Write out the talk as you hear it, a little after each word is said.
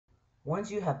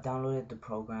Once you have downloaded the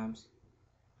programs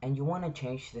and you want to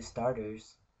change the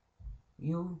starters,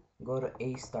 you go to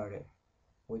A starter,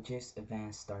 which is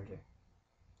advanced starter.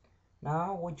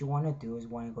 Now what you want to do is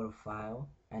want to go to file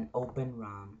and open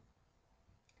ROM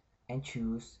and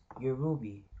choose your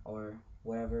Ruby or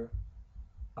whatever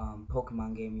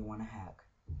Pokemon game you want to hack.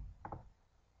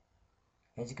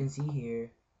 As you can see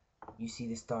here, you see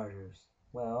the starters.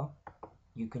 Well,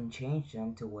 you can change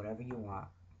them to whatever you want.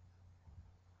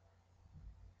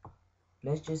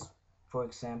 Let's just, for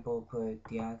example, put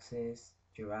Deoxys,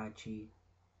 Jirachi,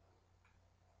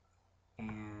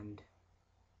 and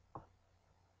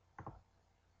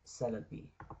Celebi.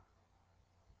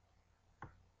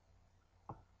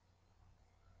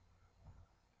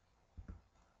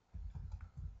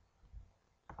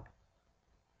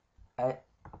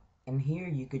 And here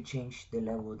you could change the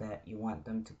level that you want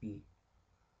them to be.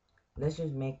 Let's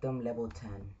just make them level 10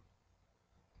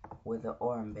 with the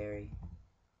Oran Berry.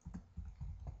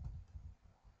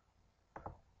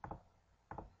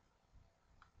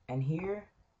 And here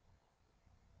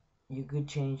you could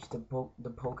change the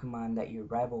Pokemon that your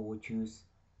rival will choose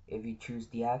if you choose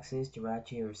Deoxys,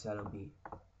 Jirachi, or Celebi.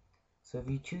 So if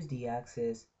you choose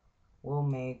Deoxys, we'll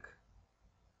make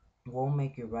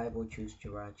your rival choose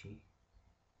Jirachi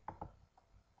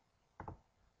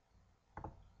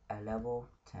at level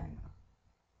 10.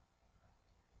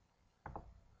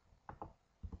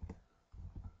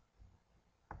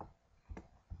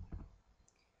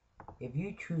 If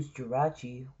you choose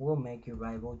Jirachi, we'll make your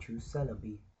rival choose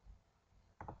Celebi.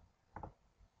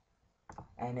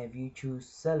 And if you choose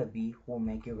Celebi, we'll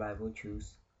make your rival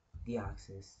choose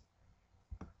Deoxys.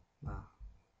 Wow.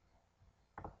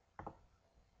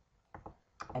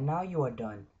 And now you are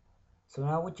done. So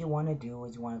now what you want to do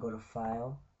is you want to go to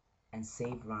File and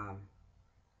Save ROM.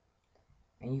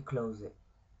 And you close it.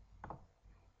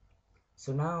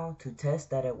 So now to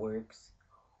test that it works,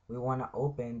 we want to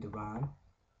open the ROM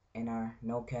in our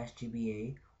No Cache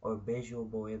GBA or Visual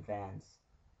Boy Advance.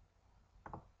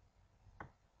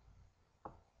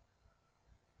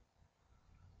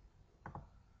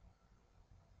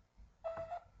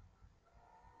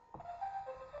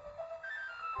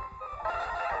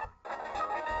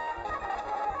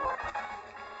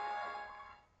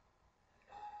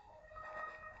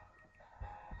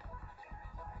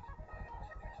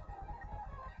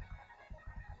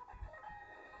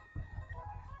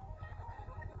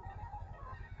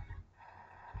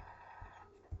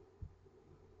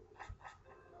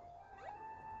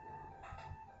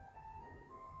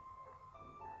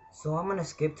 So I'm gonna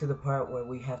skip to the part where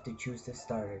we have to choose the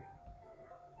starter.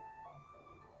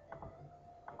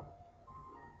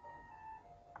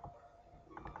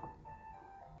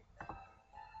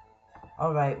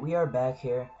 Alright, we are back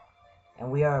here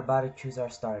and we are about to choose our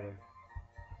starter.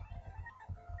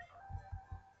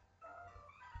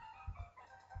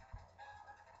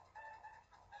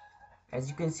 As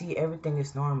you can see, everything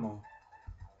is normal,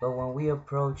 but when we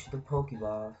approach the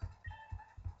Pokeballs,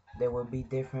 there will be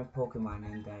different Pokemon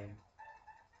in there.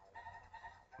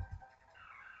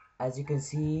 As you can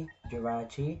see,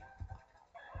 Jirachi,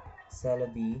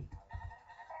 Celebi,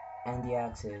 and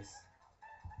Deoxys.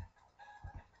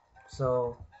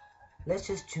 So let's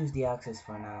just choose Deoxys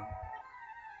for now.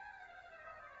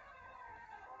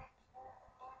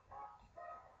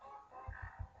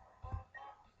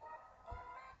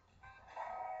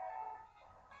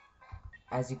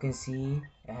 As you can see,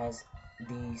 it has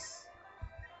these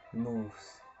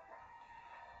moves.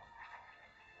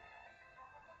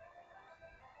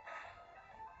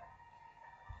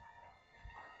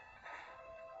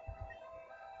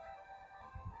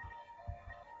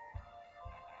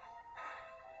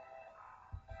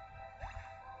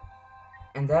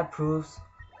 And that proves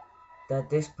that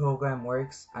this program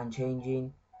works on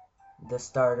changing the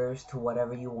starters to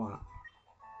whatever you want.